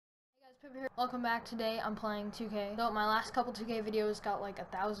Pip here. Welcome back. Today I'm playing 2K. So my last couple 2K videos got like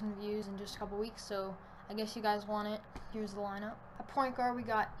 1,000 views in just a couple weeks, so I guess you guys want it. Here's the lineup. At point guard we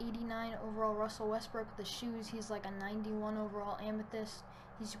got 89 overall Russell Westbrook. The shoes, he's like a 91 overall Amethyst.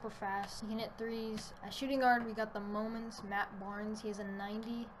 He's super fast. He can hit threes. At shooting guard we got the Moments Matt Barnes. He has a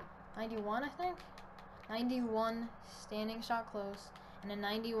 91 I think. 91 standing shot close and a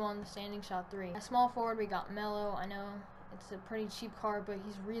 91 standing shot 3. At small forward we got Melo. I know it's a pretty cheap card, but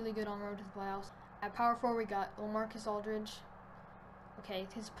he's really good on road to the playoffs. At power forward, we got LaMarcus Aldridge. Okay,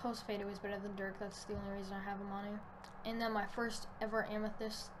 his post fadeaway is better than Dirk. That's the only reason I have him on here. And then my first ever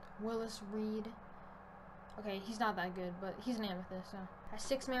Amethyst, Willis Reed. Okay, he's not that good, but he's an Amethyst. So. At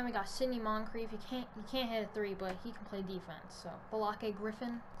six man, we got Sidney Moncrief. He can't hit a three, but he can play defense. So Balake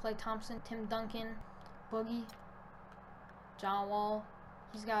Griffin, Klay Thompson, Tim Duncan, Boogie, John Wall.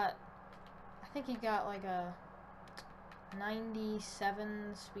 He's got, I think he got like a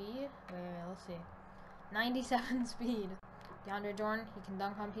 97 speed. Wait, let's see. 97 speed. DeAndre Jordan, he can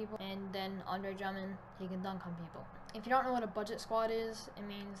dunk on people. And then Andre Drummond, he can dunk on people. If you don't know what a budget squad is, it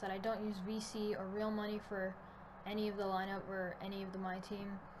means that I don't use VC or real money for any of the lineup or any of the my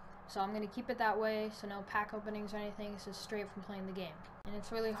team. So I'm going to keep it that way, so no pack openings or anything. It's just straight from playing the game. And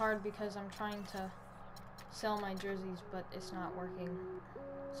it's really hard because I'm trying to sell my jerseys, but it's not working.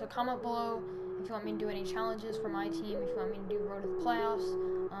 So comment below if you want me to do any challenges for my team, if you want me to do road to the playoffs,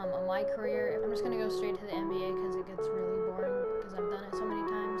 on my career. I'm just going to go straight to the NBA because it gets really boring because I've done it so many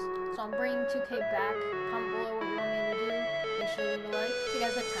times. So I'm bringing 2K back. Comment below what you want me to do. Make sure to leave a like. See you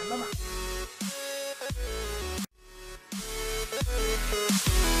guys next time. Bye-bye.